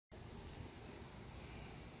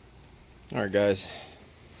Alright guys,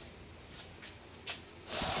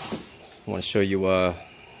 I want to show you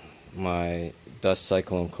my dust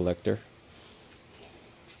cyclone collector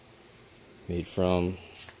made from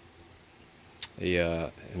a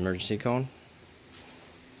emergency cone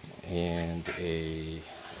and I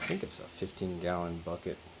think it's a 15-gallon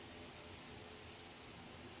bucket,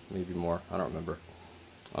 maybe more, I don't remember,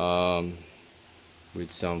 with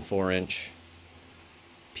some 4-inch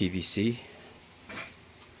PVC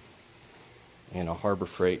and a Harbor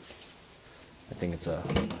Freight. I think it's a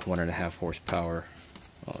 1.5 horsepower.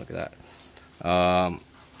 Oh, look at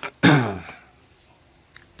that.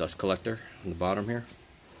 Dust collector on the bottom here.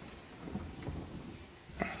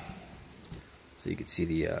 So you can see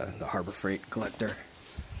the Harbor Freight collector.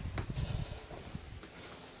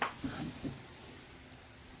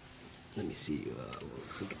 Let me see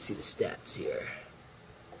if we can see the stats here.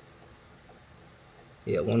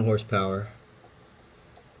 Yeah, 1 horsepower.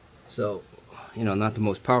 So, you know, not the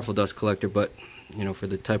most powerful dust collector, but you know, for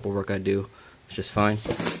the type of work I do, it's just fine.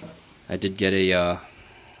 I did get a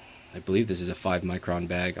I believe this is a 5-micron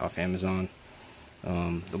bag off Amazon.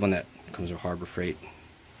 The one that comes with Harbor Freight,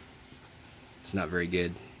 it's not very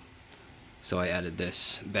good, so I added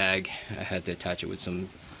this bag. I had to attach it with some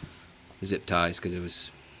zip ties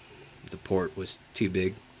because the port was too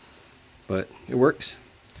big, but it works.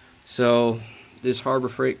 So this Harbor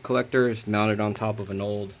Freight collector is mounted on top of an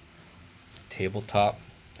old tabletop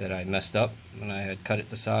that I messed up when I had cut it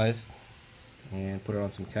to size, and put it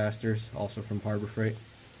on some casters, also from Harbor Freight,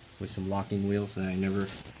 with some locking wheels that I never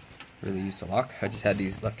really used to lock. I just had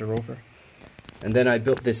these left over. And then I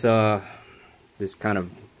built this this kind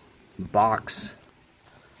of box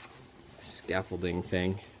scaffolding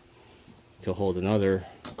thing to hold another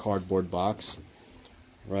cardboard box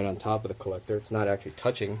right on top of the collector. It's not actually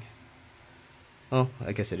touching. Oh,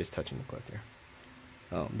 I guess it is touching the collector.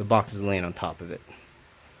 The box is laying on top of it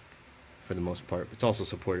for the most part. It's also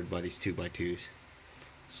supported by these 2x2s.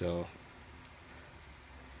 So,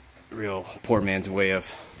 real poor man's way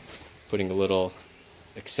of putting a little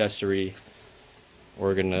accessory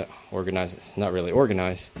organized, not really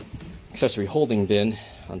organized, accessory holding bin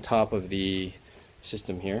on top of the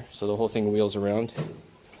system here. So the whole thing wheels around.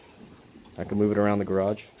 I can move it around the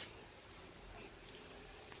garage.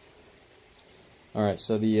 Alright,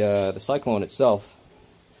 so the Cyclone itself,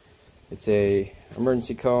 it's a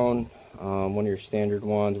emergency cone, one of your standard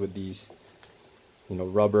ones with these, you know,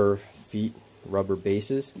 rubber feet, rubber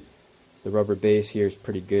bases. The rubber base here is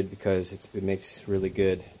pretty good because it makes really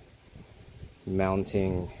good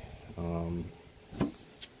mounting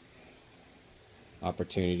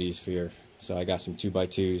opportunities for your. So I got some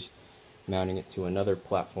 2x2s, mounting it to another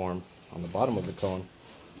platform on the bottom of the cone,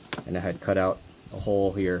 and I had cut out a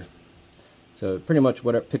hole here. So pretty much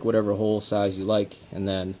pick whatever hole size you like, and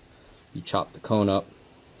then you chop the cone up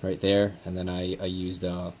right there, and then I used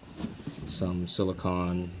some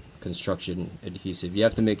silicone construction adhesive. You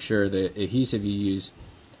have to make sure the adhesive you use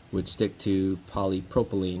would stick to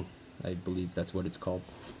polypropylene. I believe that's what it's called,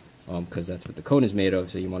 because that's what the cone is made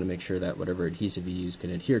of, so you want to make sure that whatever adhesive you use can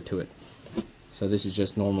adhere to it. So this is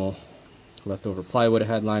just normal leftover plywood I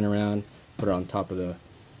had lying around. Put it on top of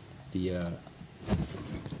the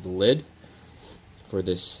lid for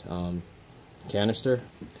this canister.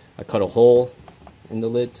 I cut a hole in the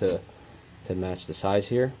lid to match the size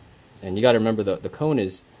here, and you got to remember the cone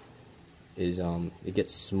is it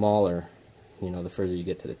gets smaller, you know, the further you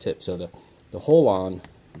get to the tip. So the hole on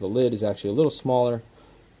the lid is actually a little smaller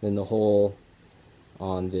than the hole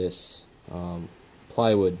on this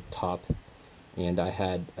plywood top. And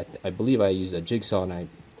I believe I used a jigsaw, and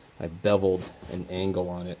I beveled an angle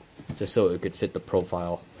on it just so it could fit the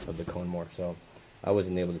profile of the cone more. So I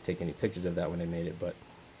wasn't able to take any pictures of that when I made it, but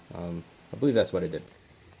I believe that's what I did.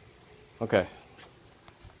 Okay,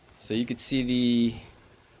 so you could see the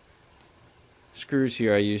screws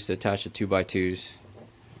here I used to attach the 2x2s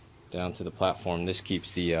down to the platform. This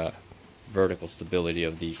keeps the vertical stability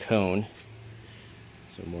of the cone.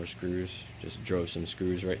 So more screws, just drove some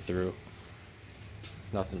screws right through.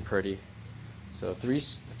 Nothing pretty. So three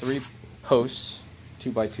posts,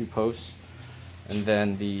 2x2 posts, and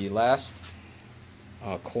then the last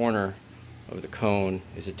corner of the cone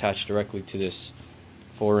is attached directly to this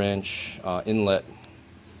 4-inch inlet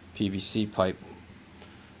PVC pipe.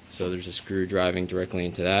 So there's a screw driving directly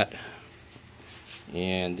into that,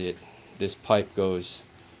 and this pipe goes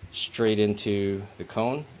straight into the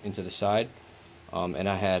cone, into the side, and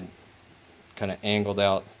I had kind of angled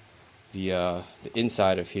out the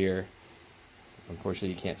inside of here. Unfortunately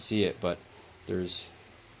you can't see it, but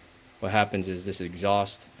what happens is this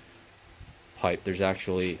exhaust pipe, there's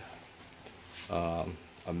actually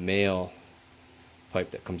a male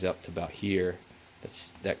pipe that comes up to about here.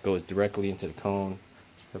 That goes directly into the cone,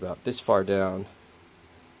 about this far down,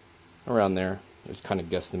 around there. It was kind of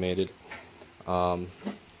guesstimated.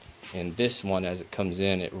 And this one, as it comes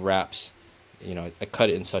in, it wraps. You know, I cut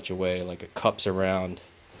it in such a way like it cups around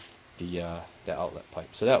the outlet pipe,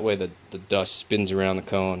 so that way the dust spins around the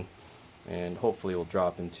cone and hopefully will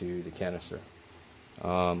drop into the canister.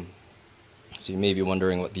 So you may be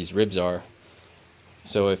wondering what these ribs are.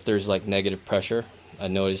 So if there's like negative pressure, I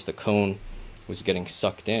noticed the cone was getting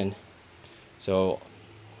sucked in. So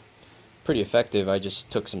pretty effective. I just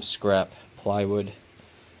took some scrap plywood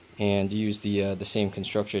and used the same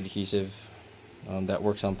construction adhesive that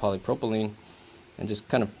works on polypropylene, and just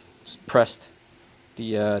kind of pressed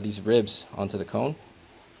these ribs onto the cone.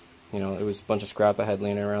 You know, it was a bunch of scrap I had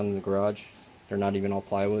laying around in the garage. They're not even all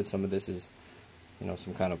plywood. Some of this is, you know,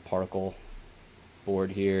 some kind of particle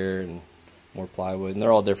board here, and more plywood, and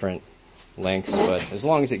they're all different lengths, but as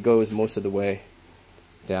long as it goes most of the way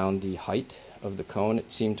down the height of the cone,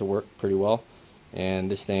 it seemed to work pretty well. And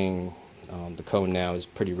this thing, the cone now is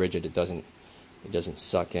pretty rigid. It doesn't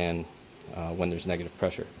suck in when there's negative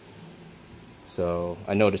pressure. So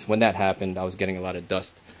I noticed when that happened, I was getting a lot of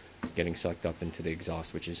dust getting sucked up into the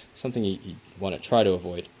exhaust, which is something you want to try to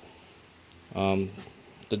avoid.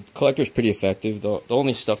 The collector is pretty effective. The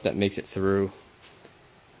only stuff that makes it through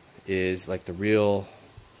is like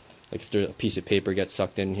like if there's a piece of paper gets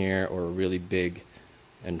sucked in here, or a really big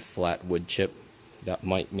and flat wood chip, that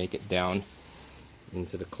might make it down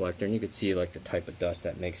into the collector. And you can see like the type of dust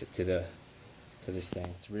that makes it to this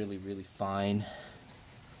thing. It's really, really fine.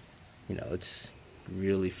 You know, it's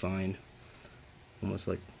really fine, almost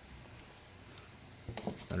like,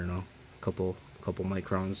 I don't know, a couple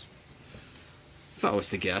microns, if I was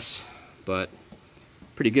to guess, but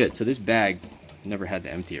pretty good. So this bag, never had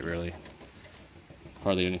to empty it really.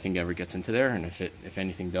 Hardly anything ever gets into there, and if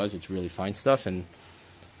anything does, it's really fine stuff, and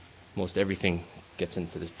most everything gets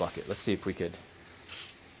into this bucket. Let's see if we could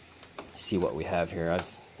see what we have here.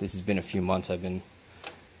 This has been a few months I've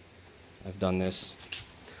done this.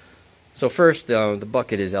 So first, the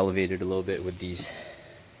bucket is elevated a little bit with these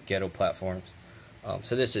ghetto platforms.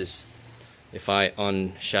 So this is, if I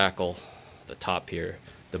unshackle the top here,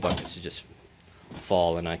 the bucket should just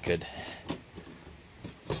fall and I could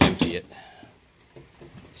empty it.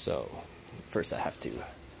 So first I have to,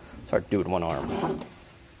 it's hard to do with one arm.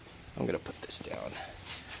 I'm gonna put this down,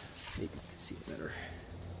 maybe you can see it better.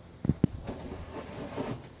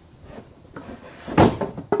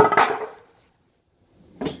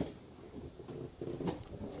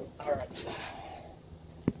 Alright.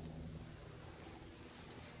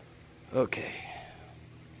 Okay.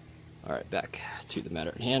 Alright, back to the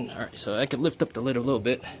matter at hand. Alright, so I can lift up the lid a little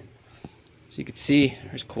bit. So you can see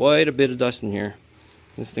there's quite a bit of dust in here.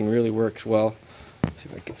 This thing really works well. Let's see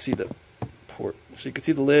if I can see the port. So you can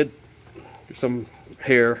see the lid. There's some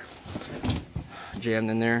hair jammed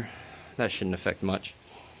in there. That shouldn't affect much.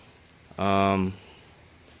 You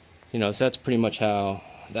know, so that's pretty much how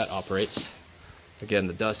that operates. Again,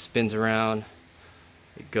 the dust spins around.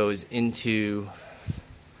 It goes into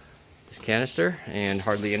this canister, and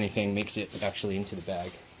hardly anything makes it actually into the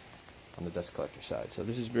bag on the dust collector side. So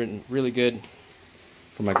this has been really good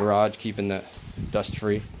for my garage, keeping that dust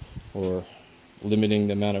free, or limiting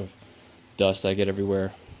the amount of dust I get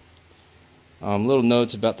everywhere. Little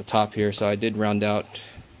notes about the top here. So I did round out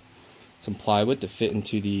some plywood to fit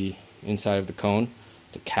into the inside of the cone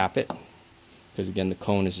to cap it, because again the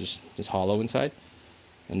cone is just hollow inside.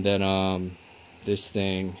 And then this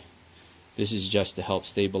is just to help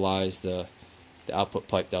stabilize the output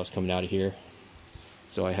pipe that was coming out of here.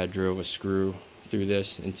 So I had drove a screw through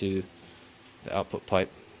this into the output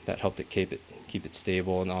pipe. That helped it keep it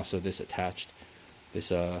stable, and also this attached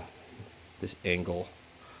this angle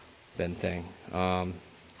bend thing.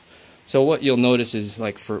 So what you'll notice is,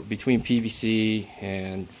 like, for between PVC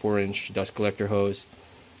and 4-inch dust collector hose,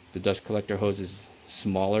 the dust collector hose is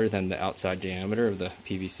smaller than the outside diameter of the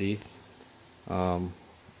PVC. I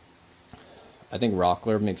think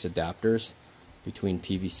Rockler makes adapters between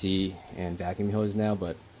PVC and vacuum hose now,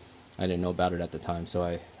 but I didn't know about it at the time, so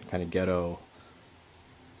I kind of ghetto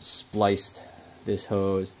spliced this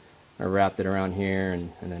hose. I wrapped it around here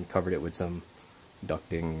and then covered it with some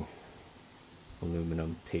ducting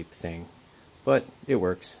aluminum tape thing, but it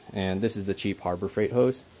works. And this is the cheap Harbor Freight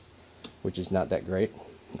hose, which is not that great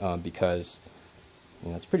because, you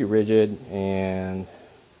know, it's pretty rigid, and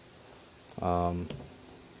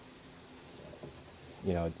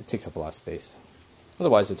you know, it takes up a lot of space.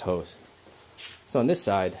 Otherwise it's hose. So on this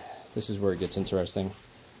side, this is where it gets interesting.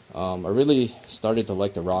 I really started to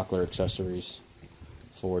like the Rockler accessories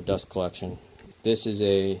for dust collection. This is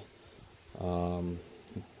a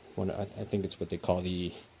I think it's what they call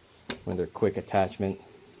one of their quick attachment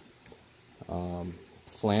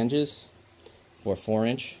flanges for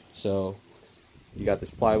 4-inch. So you got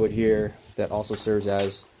this plywood here that also serves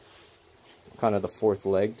as kind of the fourth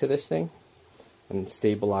leg to this thing and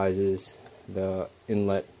stabilizes the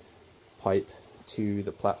inlet pipe to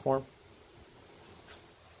the platform.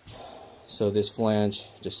 So this flange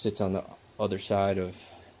just sits on the other side of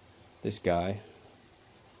this guy,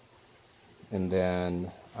 and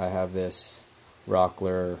then I have this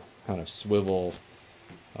Rockler kind of swivel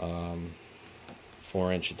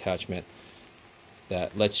 4-inch attachment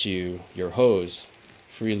that lets your hose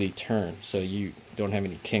freely turn, so you don't have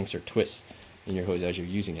any kinks or twists in your hose as you're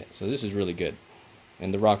using it. So this is really good,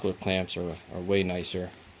 and the Rockler clamps are way nicer.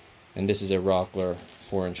 And this is a Rockler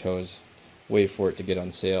 4-inch hose. Wait for it to get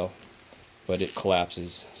on sale, but it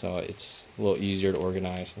collapses, so it's a little easier to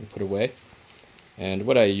organize and put away. And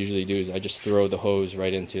what I usually do is I just throw the hose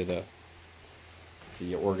right into the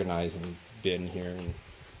organizing bin here and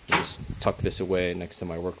just tuck this away next to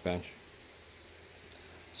my workbench.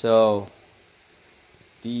 So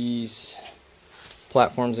these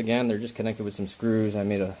platforms, again, they're just connected with some screws. I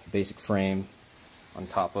made a basic frame on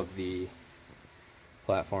top of the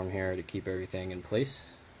platform here to keep everything in place.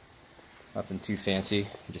 Nothing too fancy,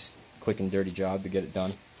 just quick and dirty job to get it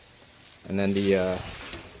done. And then this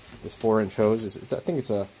 4-inch hose is, I think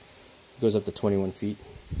it goes up to 21 feet.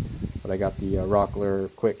 But I got the Rockler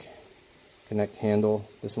quick connect handle.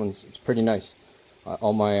 This it's pretty nice.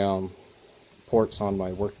 All my ports on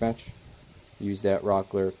my workbench use that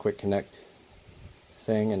Rockler quick connect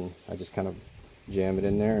thing, and I just kind of jam it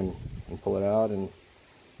in there and pull it out, and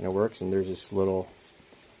it works. And there's this little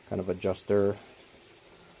kind of adjuster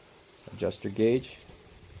gauge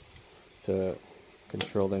to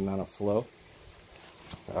control the amount of flow.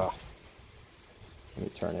 Let me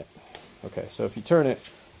turn it. Okay, so if you turn it,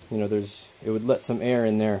 it would let some air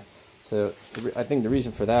in there. So I think the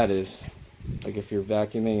reason for that is, like, if you're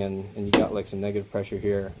vacuuming and you got like some negative pressure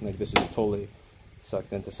here, like this is totally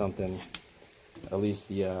sucked into something, at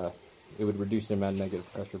least it would reduce the amount of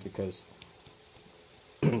negative pressure because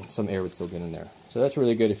some air would still get in there. So that's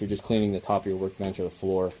really good if you're just cleaning the top of your workbench or the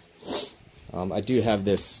floor. I do have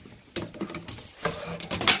this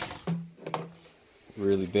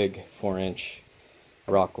really big 4-inch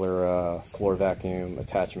Rockler floor vacuum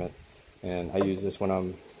attachment, and I use this when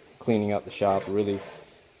I'm cleaning out the shop. It really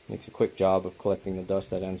makes a quick job of collecting the dust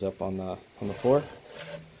that ends up on the floor.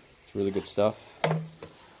 It's really good stuff.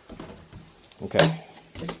 Okay,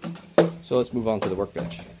 so let's move on to the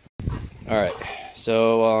workbench. Alright,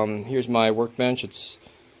 so here's my workbench. It's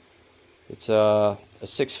a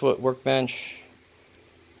 6-foot workbench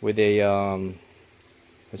with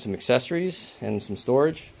with some accessories and some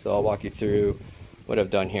storage. So I'll walk you through what I've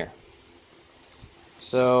done here.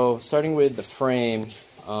 So starting with the frame,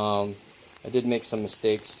 I did make some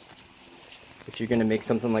mistakes. If you're going to make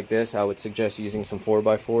something like this, I would suggest using some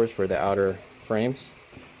 4x4s for the outer frames.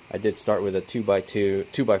 I did start with a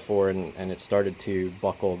 2x4, and it started to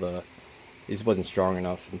buckle. This wasn't strong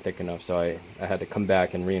enough and thick enough, so I had to come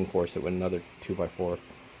back and reinforce it with another 2x4.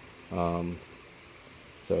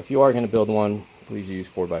 So if you are going to build one, please use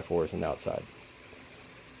 4x4s on the outside.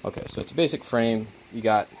 Okay, so it's a basic frame. You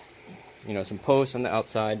got, some posts on the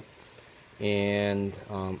outside and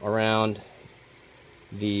around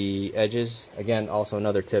the edges. Again, also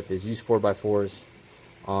another tip is use 4x4s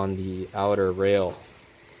on the outer rail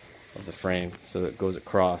of the frame so that it goes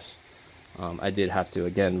across. I did have to,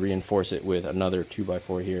 again, reinforce it with another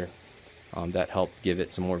 2x4 here. That helped give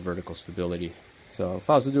it some more vertical stability. So if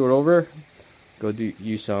I was to do it over,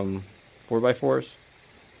 use some 4x4s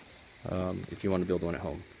if you want to build one at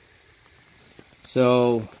home.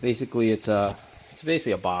 So basically it's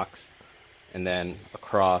basically a box, and then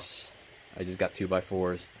across I just got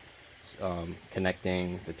 2x4s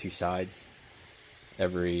connecting the two sides. I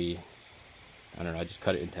just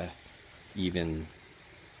cut it into even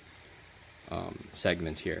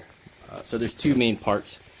segments here. So there's two main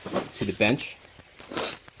parts to the bench.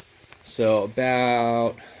 So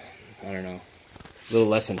about, a little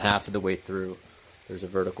less than half of the way through, there's a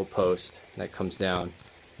vertical post that comes down,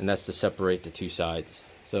 and that's to separate the two sides.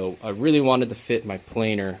 So I really wanted to fit my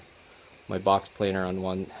planer, my box planer, on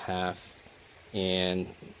one half and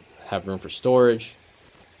have room for storage,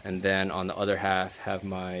 and then on the other half have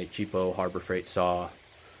my cheapo Harbor Freight saw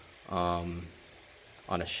on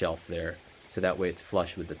a shelf there, so that way it's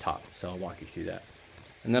flush with the top. So I'll walk you through that.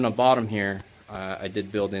 And then on bottom here, I did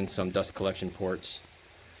build in some dust collection ports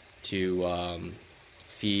to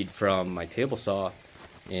feed from my table saw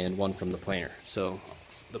and one from the planer. So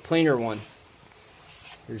the planer one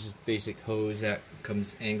Here's a basic hose that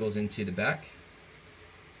angles into the back,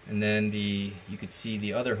 and then you could see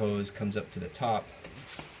the other hose comes up to the top.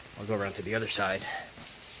 I'll go around to the other side,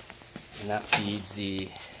 and that feeds that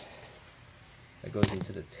goes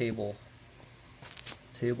into the table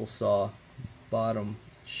saw bottom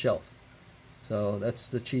shelf. So that's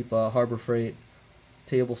the cheap Harbor Freight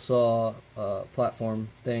table saw platform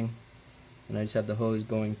thing, and I just have the hose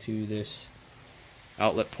going to this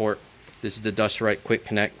outlet port. This is the Dust Right Quick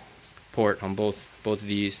Connect port on both of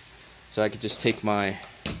these, so I could just take my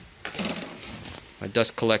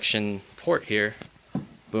dust collection port here.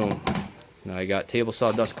 Boom. Now I got table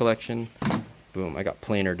saw dust collection. Boom. I got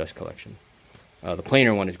planar dust collection. The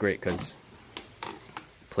planar one is great because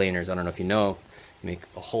planars, I don't know if you know, make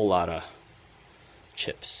a whole lot of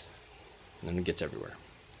chips, and then it gets everywhere.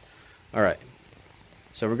 All right.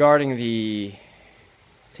 So regarding the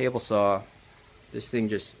table saw, this thing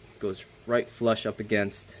just goes right flush up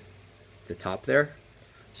against the top there.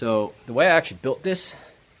 So the way I actually built this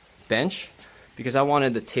bench, because I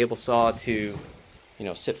wanted the table saw to,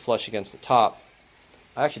 sit flush against the top,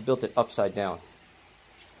 I actually built it upside down.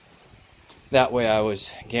 That way I was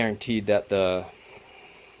guaranteed that the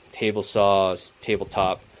table saw's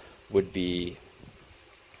tabletop would be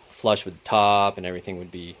flush with the top, and everything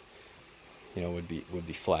would be, would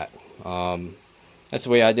be flat. That's the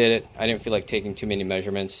way I did it. I didn't feel like taking too many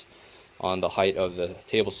measurements on the height of the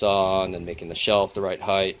table saw and then making the shelf the right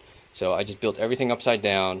height. So I just built everything upside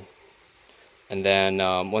down, and then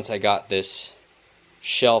once I got this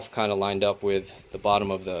shelf kind of lined up with the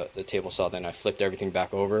bottom of the table saw, then I flipped everything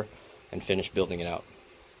back over and finished building it out.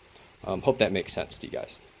 Hope that makes sense to you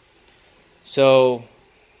guys. So,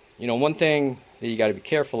 one thing that you got to be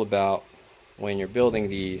careful about when you're building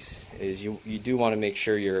these is you do want to make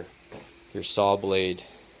sure your saw blade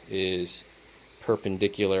is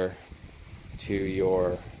perpendicular to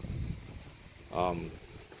your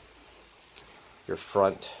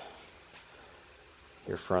front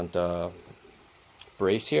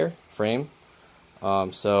brace here, frame.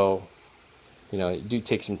 So you do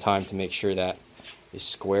take some time to make sure that is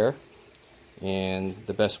square, and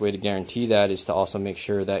the best way to guarantee that is to also make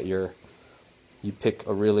sure that you pick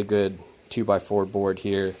a really good 2x4 board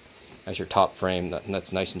here as your top frame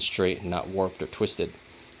that's nice and straight and not warped or twisted.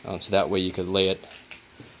 So that way you could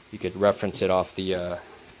you could reference it off the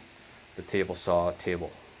table saw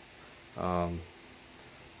table.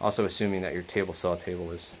 Also assuming that your table saw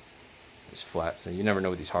table is flat, so you never know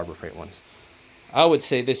with these Harbor Freight ones. I would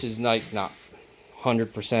say this is not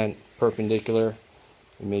 100% perpendicular.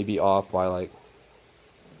 It may be off by like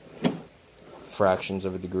fractions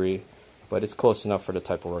of a degree, but it's close enough for the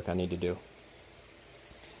type of work I need to do.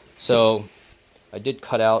 So I did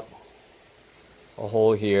cut out a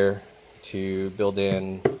hole here to build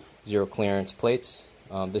in zero clearance plates.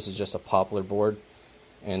 This is just a poplar board,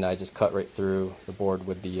 and I just cut right through the board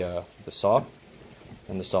with the saw,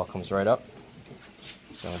 and the saw comes right up.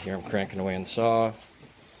 So here I'm cranking away on the saw.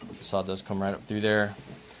 The saw does come right up through there.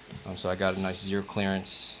 So I got a nice zero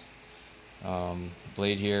clearance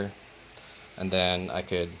blade here, and then I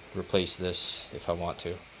could replace this if I want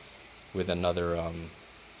to with another,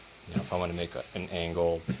 if I want to make an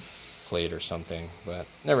angle plate or something, but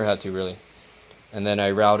never had to really. And then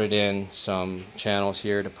I routed in some channels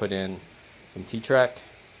here to put in some T-track.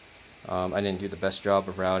 I didn't do the best job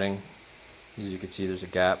of routing. As you can see, there's a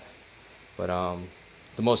gap, but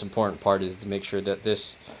the most important part is to make sure that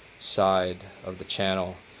this side of the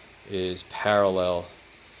channel is parallel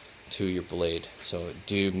to your blade. So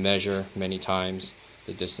do measure many times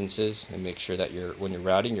the distances and make sure that when you're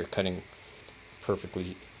routing, you're cutting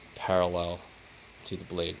perfectly parallel to the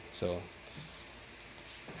blade. So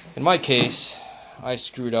in my case, I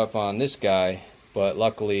screwed up on this guy, but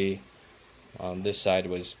luckily this side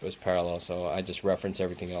was parallel, so I just reference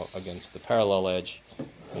everything against the parallel edge,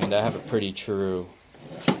 and I have a pretty true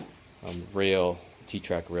rail,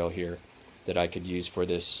 T-track rail here that I could use for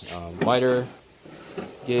this miter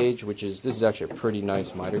gauge, this is actually a pretty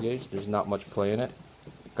nice miter gauge. There's not much play in it.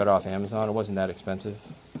 Got it off Amazon. It wasn't that expensive.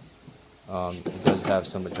 It does have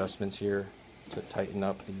some adjustments here to tighten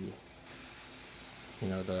up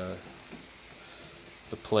the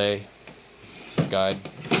play, the guide.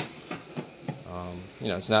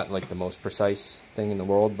 It's not like the most precise thing in the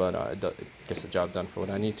world, but it gets the job done for what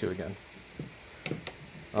I need to again.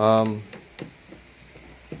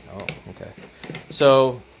 Okay.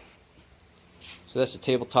 So that's the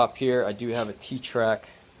tabletop here. I do have a T-track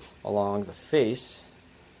along the face,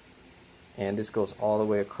 and this goes all the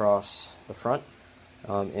way across the front,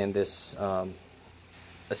 and this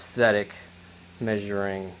aesthetic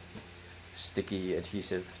measuring sticky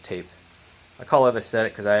adhesive tape I call it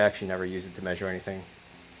aesthetic because I actually never use it to measure anything.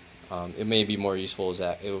 It may be more useful as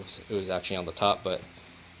that it was actually on the top, but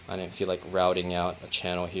I didn't feel like routing out a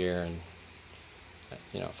channel here, and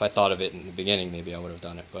you know, if I thought of it in the beginning, maybe I would have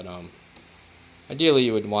done it. But ideally,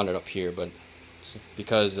 you would want it up here, but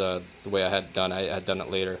because the way I had done it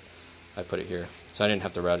later, I put it here, so I didn't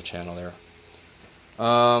have to route a channel there.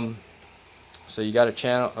 So you got a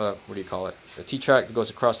channel, what do you call it? The T-track that goes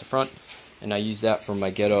across the front, and I use that for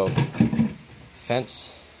my ghetto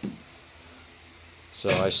fence. So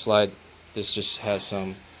I slide, this just has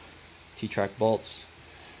some T-track bolts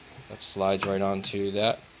that slides right onto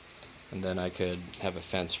that, and then I could have a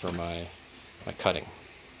fence for my cutting.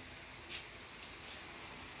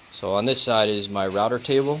 So on this side is my router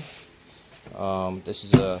table. This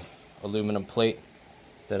is a aluminum plate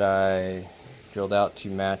that I drilled out to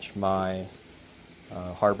match my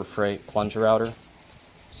Harbor Freight plunger router.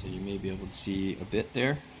 So you may be able to see a bit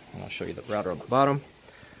there, and I'll show you the router on the bottom.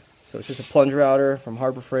 So it's just a plunger router from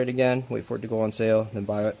Harbor Freight again. Wait for it to go on sale, then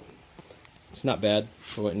buy it. It's not bad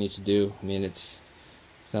for what it needs to do. I mean, it's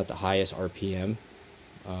not the highest RPM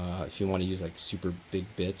if you want to use like super big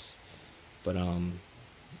bits, but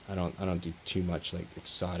I don't do too much like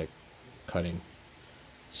exotic cutting.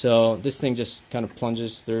 So this thing just kind of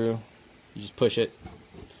plunges through. You just push it,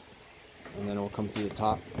 and then it will come through the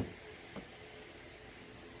top,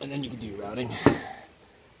 and then you can do your routing.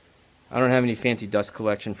 I don't have any fancy dust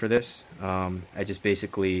collection for this. I just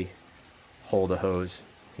basically hold a hose,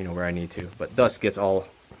 you know, where I need to. But dust gets all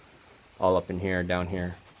up in here, down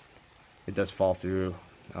here. It does fall through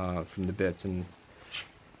from the bits, and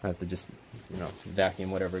I have to just, you know,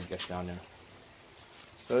 vacuum whatever gets down there.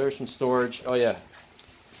 So there's some storage. Oh yeah,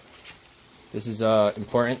 this is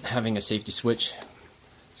important, having a safety switch.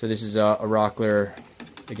 So this is a Rockler,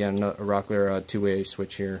 again a Rockler two-way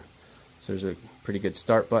switch here. So there's a pretty good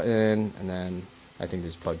start button, and then I think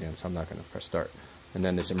this is plugged in, so I'm not going to press start. And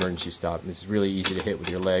then this emergency stop. This is really easy to hit with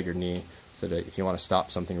your leg or knee, so that if you want to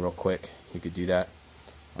stop something real quick, you could do that.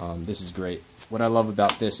 This is great. What I love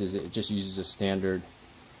about this is it just uses a standard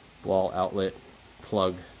wall outlet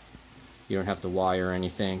plug. You don't have to wire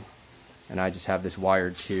anything, and I just have this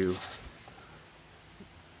wired to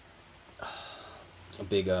a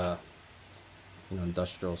big you know,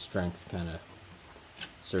 industrial strength kind of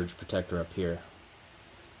surge protector up here,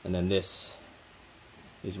 and then this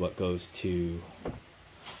is what goes to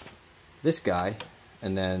this guy,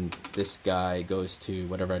 and then this guy goes to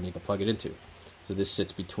whatever I need to plug it into. So this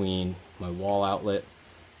sits between my wall outlet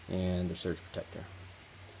and the surge protector.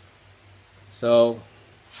 So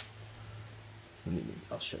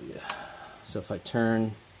I'll show you. So if I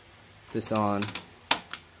turn this on,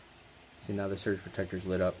 see, now the surge protector is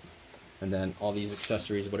lit up, and then all these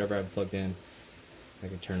accessories, whatever I've plugged in, I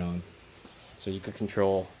can turn on. So you can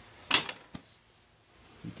control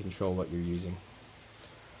what you're using.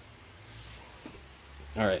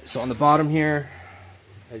 Alright, so on the bottom here,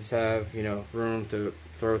 I just have, you know, room to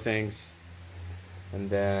throw things, and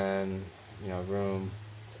then, you know, room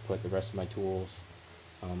to put the rest of my tools.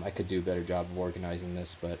 I could do a better job of organizing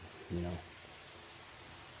this, but, you know,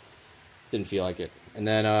 didn't feel like it. And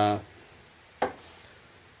then,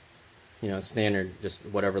 you know, standard, just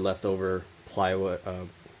whatever leftover plywood,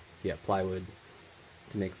 plywood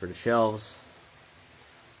to make for the shelves.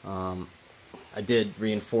 I did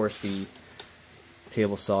reinforce the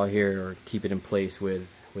table saw here, or keep it in place with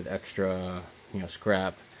extra, you know,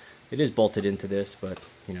 scrap. It is bolted into this, but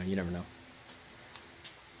you know, you never know.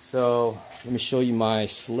 So let me show you my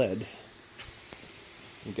sled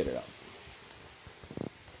and get it out.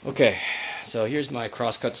 Okay, so here's my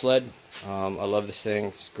crosscut sled. I love this thing.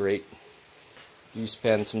 It's great. Do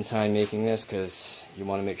spend some time making this because you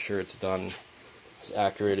want to make sure it's done as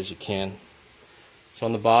accurate as you can. So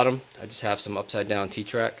on the bottom, I just have some upside down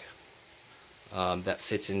T-track that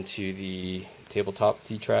fits into the tabletop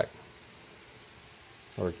T-track,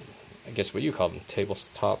 or I guess what you call them,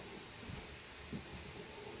 tabletop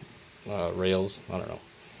rails, I don't know.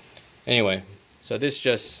 Anyway, so this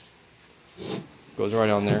just goes right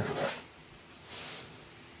on there,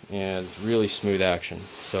 and really smooth action.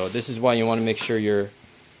 So this is why you want to make sure your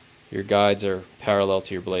guides are parallel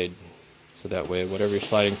to your blade, so that way whatever you're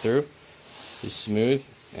sliding through is smooth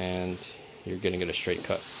and you're going to get a straight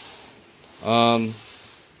cut. So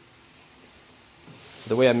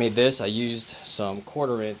the way I made this, I used some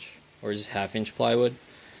 1/4 inch or just 1/2 inch plywood.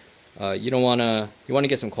 You want to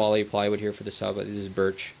get some quality plywood here for this job, but this is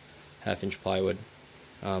birch 1/2 inch plywood.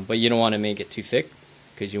 But you don't want to make it too thick,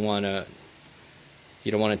 because you don't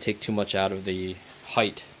want to take too much out of the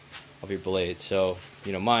height of your blade. So,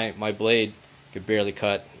 you know, my blade could barely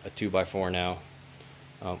cut a 2x4 now.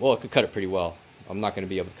 Well, it could cut it pretty well. I'm not going to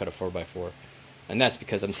be able to cut a 4x4, and that's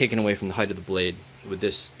because I'm taking away from the height of the blade with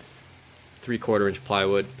this 3/4 inch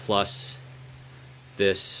plywood plus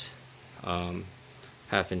this 1/2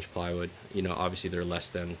 inch plywood. You know, obviously they're less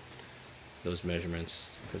than those measurements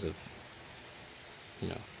because of, you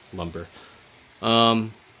know, lumber.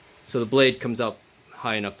 So the blade comes up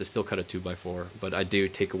high enough to still cut a 2x4, but I do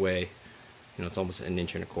take away, you know, it's almost 1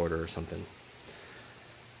 1/4 inch or something.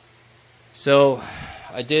 So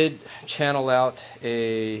I did channel out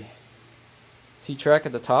a T-track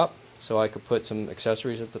at the top so I could put some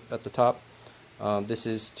accessories at the top. This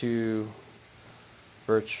is 2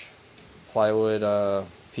 birch plywood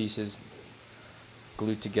pieces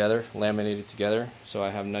glued together, laminated together, so I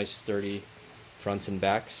have nice sturdy fronts and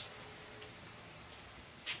backs.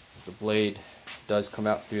 The blade does come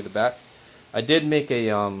out through the back. I did make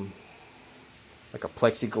a like a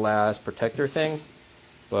plexiglass protector thing,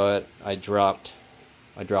 but I dropped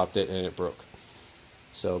it and it broke.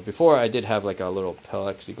 So before I did have like a little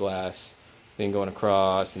plexiglass thing going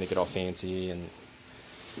across, make it all fancy,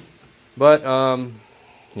 but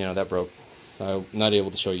you know, that broke. I'm not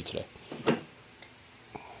able to show you today.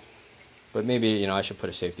 But maybe, you know, I should put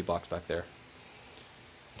a safety box back there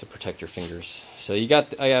to protect your fingers. So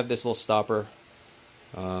I have this little stopper,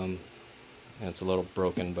 and it's a little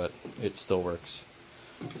broken, but it still works.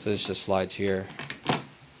 So this just slides here,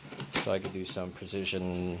 so I could do some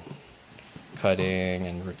precision cutting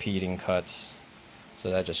and repeating cuts.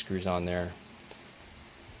 So that just screws on there,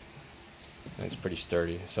 and it's pretty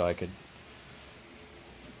sturdy, so I could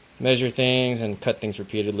measure things and cut things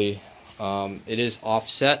repeatedly. It is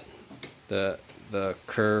offset. The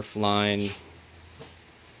curve line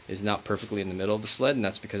is not perfectly in the middle of the sled, and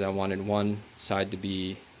that's because I wanted one side to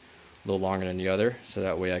be a little longer than the other, so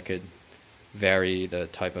that way I could vary the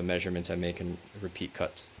type of measurements I make and repeat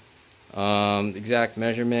cuts. Exact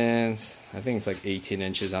measurements, I think it's like 18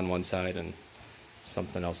 inches on one side and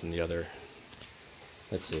something else on the other.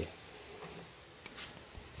 Let's see.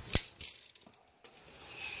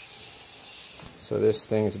 So this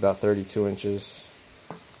thing is about 32 inches.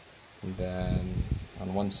 And then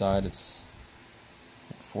on one side it's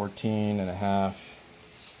 14.5.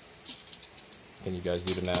 Can you guys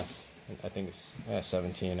do the math? I think it's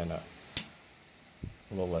 17 and a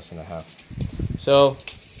little less than a half. So,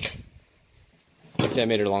 like I said, I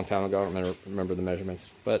made it a long time ago. I don't remember the measurements,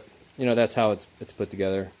 but you know, that's how it's put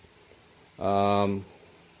together.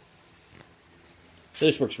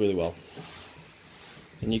 This works really well.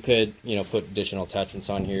 And you could, you know, put additional attachments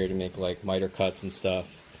on here to make like miter cuts and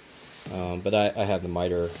stuff. But I have the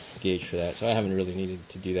miter gauge for that, so I haven't really needed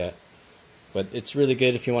to do that. But it's really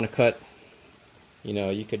good if you want to cut. You know,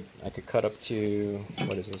 I could cut up to,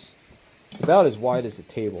 what is this? It's about as wide as the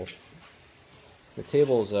table. The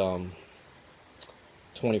table's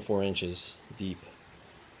 24 inches deep,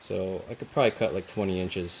 so I could probably cut like 20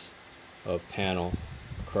 inches of panel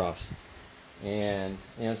across. And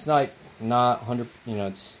you know, it's not 100. You know,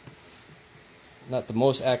 it's not the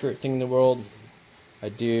most accurate thing in the world. I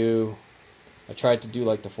tried to do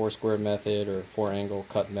like the 4-square method or 4-angle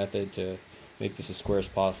cut method to make this as square as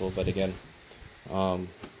possible, but again,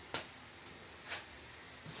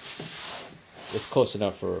 it's close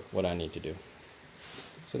enough for what I need to do.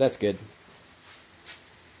 So that's good.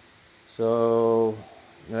 So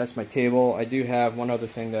you know, that's my table. I do have one other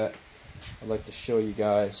thing that I'd like to show you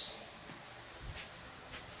guys.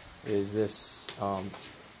 Is this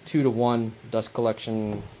 2-to-1 dust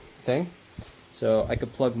collection thing. So I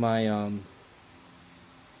could plug my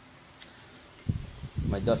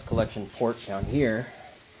my dust collection port down here,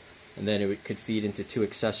 and then it could feed into 2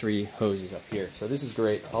 accessory hoses up here. So this is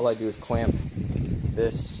great. All I do is clamp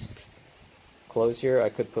this closed here. I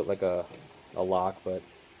could put like a lock, but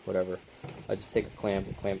whatever. I just take a clamp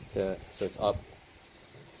and clamp it so it's up,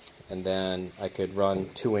 and then I could run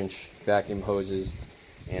 2-inch vacuum hoses,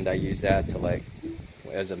 and I use that to, like,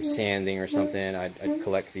 as I'm sanding or something, I'd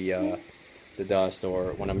collect the dust,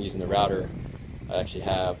 or when I'm using the router, I actually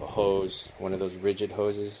have a hose, one of those rigid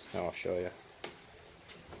hoses. Now I'll show you.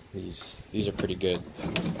 These are pretty good.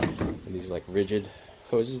 These like rigid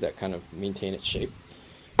hoses that kind of maintain its shape.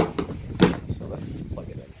 So let's plug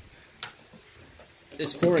it in.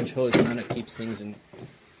 This 4-inch hose kind of keeps things in.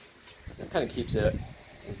 It kind of keeps it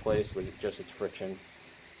in place with just its friction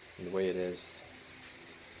and the way it is.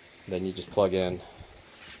 Then you just plug in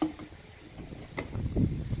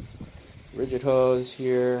rigid hose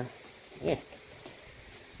here,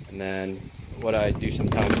 and then what I do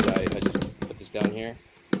sometimes is I just put this down here,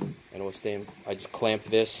 and it will stay. I just clamp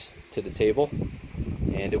this to the table,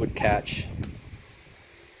 and it would catch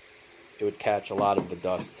it would catch a lot of the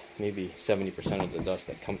dust, maybe 70% of the dust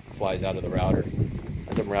that flies out of the router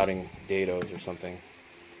as I'm routing dados or something.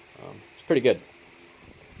 It's pretty good.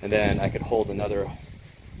 And then I could hold another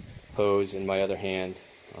hose in my other hand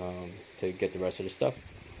to get the rest of the stuff.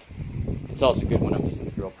 It's also good when I'm using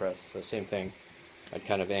the drill press. So same thing. I'd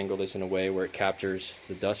kind of angle this in a way where it captures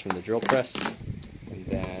the dust from the drill press, and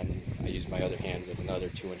then I use my other hand with another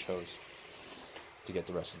 2-inch hose to get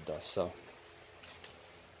the rest of the dust. So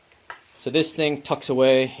this thing tucks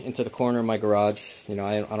away into the corner of my garage. You know,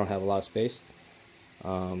 I don't have a lot of space.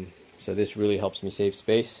 So this really helps me save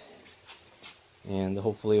space. And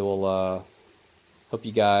hopefully it will help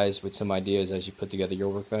you guys with some ideas as you put together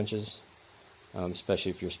your workbenches,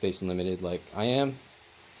 especially if you're space limited like I am.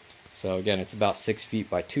 So again, it's about 6 feet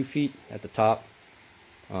by 2 feet at the top.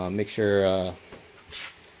 Make sure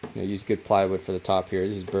use good plywood for the top here.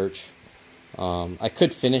 This is birch. I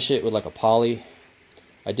could finish it with like a poly.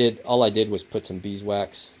 All I did was put some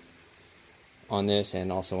beeswax on this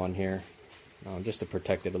and also on here, just to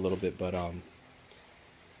protect it a little bit. But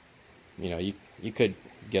you could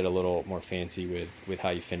get a little more fancy with how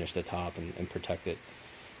you finish the top and protect it.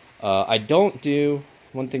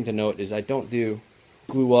 One thing to note is I don't do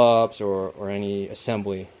glue ups or any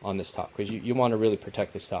assembly on this top, because you want to really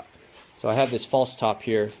protect this top. So I have this false top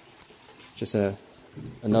here, just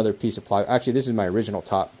another piece of plywood. Actually, this is my original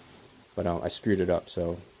top, but I screwed it up,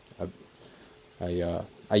 so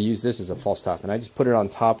I use this as a false top, and I just put it on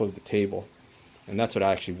top of the table, and that's what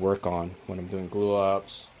I actually work on when I'm doing glue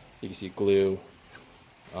ups. You can see glue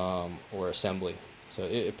or assembly, so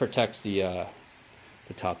it protects the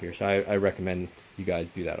top here. So I recommend you guys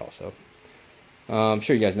do that also. I'm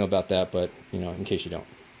sure you guys know about that, but in case you don't.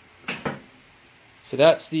 So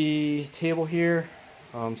that's the table here.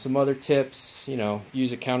 Some other tips,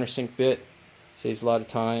 use a countersink bit. Saves a lot of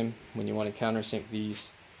time when you want to countersink these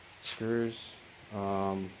screws.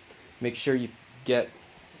 Make sure you get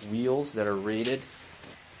wheels that are rated,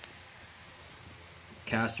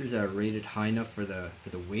 casters that are rated high enough for the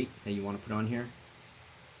weight that you want to put on here.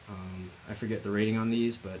 I forget the rating on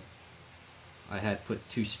these, but I had put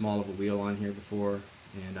too small of a wheel on here before,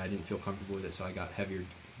 and I didn't feel comfortable with it, so I got heavier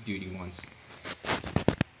duty ones.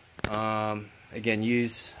 Again,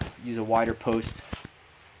 use a wider post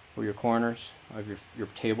for your corners of your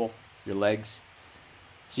table, your legs.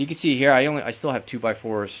 So you can see here, I still have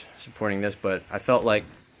 2x4s supporting this, but I felt like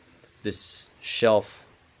this shelf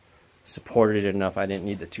supported it enough. I didn't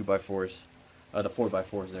need the 2x4s, the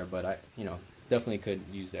 4x4s there, but I definitely could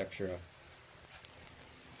use the extra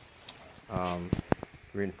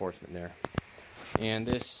reinforcement there. And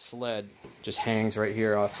this sled just hangs right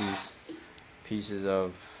here off these pieces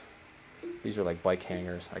of, these are like bike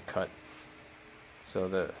hangers I cut. So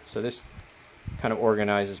this kind of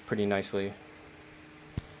organizes pretty nicely,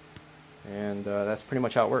 and that's pretty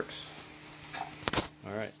much how it works.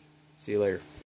 All right, see you later.